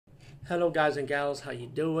Hello guys and gals, how you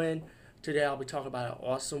doing? Today I'll be talking about an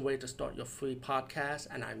awesome way to start your free podcast,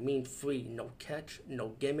 and I mean free, no catch, no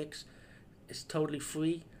gimmicks. It's totally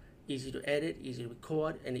free, easy to edit, easy to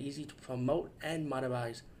record, and easy to promote and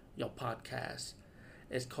monetize your podcast.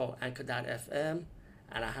 It's called Anchor.fm,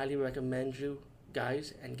 and I highly recommend you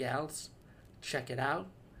guys and gals check it out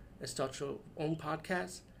and start your own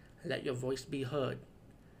podcast and let your voice be heard.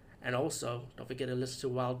 And also, don't forget to listen to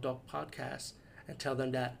Wild Dog Podcast and tell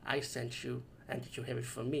them that I sent you and that you hear it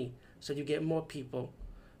from me. So you get more people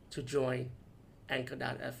to join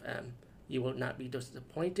Anchor.fm. You will not be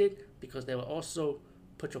disappointed because they will also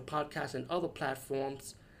put your podcast in other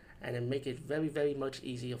platforms and then make it very, very much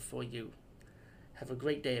easier for you. Have a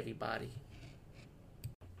great day, everybody.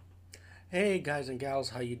 Hey guys and gals,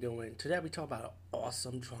 how you doing? Today we talk about an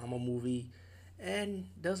awesome drama movie and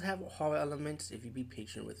does have horror elements if you be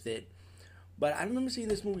patient with it. But I remember seeing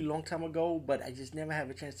this movie a long time ago, but I just never had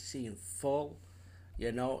a chance to see it in full,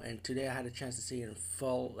 and today I had a chance to see it in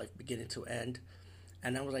full, like beginning to end.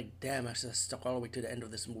 And I was like, damn, I should have stuck all the way to the end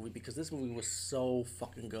of this movie because this movie was so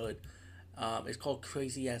fucking good. It's called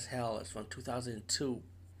Crazy as Hell. It's from 2002.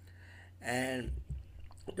 And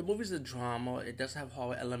the movie's a drama. It does have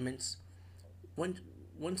horror elements.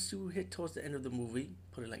 Once you hit towards the end of the movie,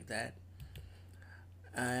 put it like that,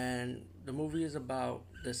 and the movie is about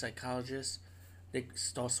the psychologist. They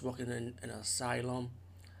starts working in an asylum,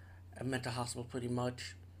 a mental hospital, pretty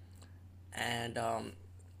much, and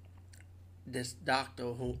this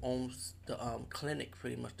doctor who owns the clinic,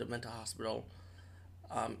 pretty much the mental hospital,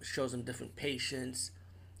 shows him different patients,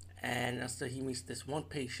 and after he meets this one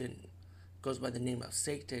patient, goes by the name of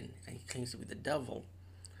Satan, and he claims to be the devil,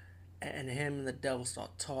 and him and the devil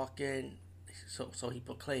start talking. So he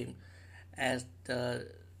proclaimed as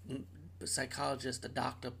the psychologist, the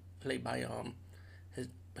doctor played by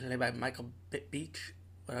Michael Beach,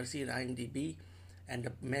 what I see in IMDb, and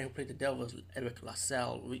the man who played the devil is Eriq.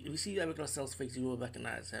 We see Eriq LaSalle's face, you will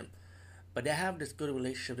recognize him. But they have this good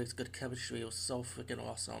relationship, this good chemistry. It was so freaking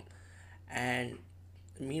awesome. And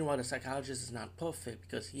meanwhile, the psychologist is not perfect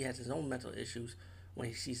because he has his own mental issues. When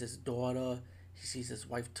he sees his daughter, he sees his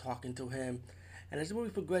wife talking to him, and as the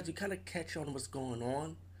movie progresses, you kind of catch on what's going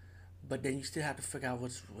on, but then you still have to figure out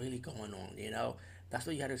what's really going on. That's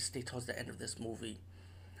why you have to stay towards the end of this movie.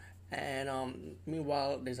 And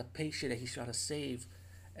meanwhile, there's a patient that he's trying to save,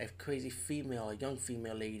 a crazy female, a young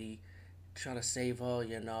female lady, trying to save her,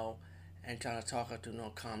 and trying to talk her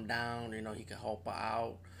to, calm down, he can help her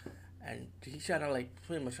out. And he's trying to,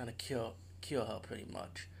 pretty much trying to cure her, pretty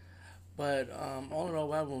much. But all in all,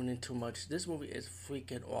 without ruining too much, this movie is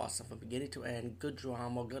freaking awesome from beginning to end. Good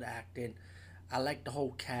drama, good acting. I like the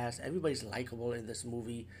whole cast. Everybody's likable in this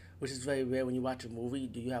movie, which is very rare when you watch a movie.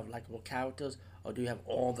 Do you have likable characters, or do you have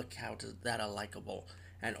all the characters that are likable?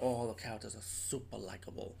 And all the characters are super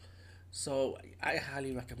likable. So I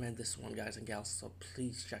highly recommend this one, guys and gals. So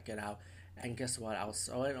please check it out. And guess what? I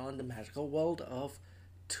saw it on the magical world of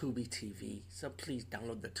Tubi TV. So please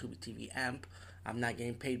download the Tubi TV app. I'm not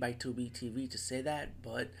getting paid by Tubi TV to say that,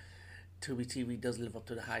 but Tubi TV does live up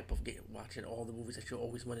to the hype of watching all the movies that you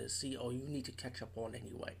always wanted to see or you need to catch up on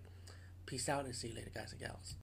anyway. Peace out and see you later, guys and gals.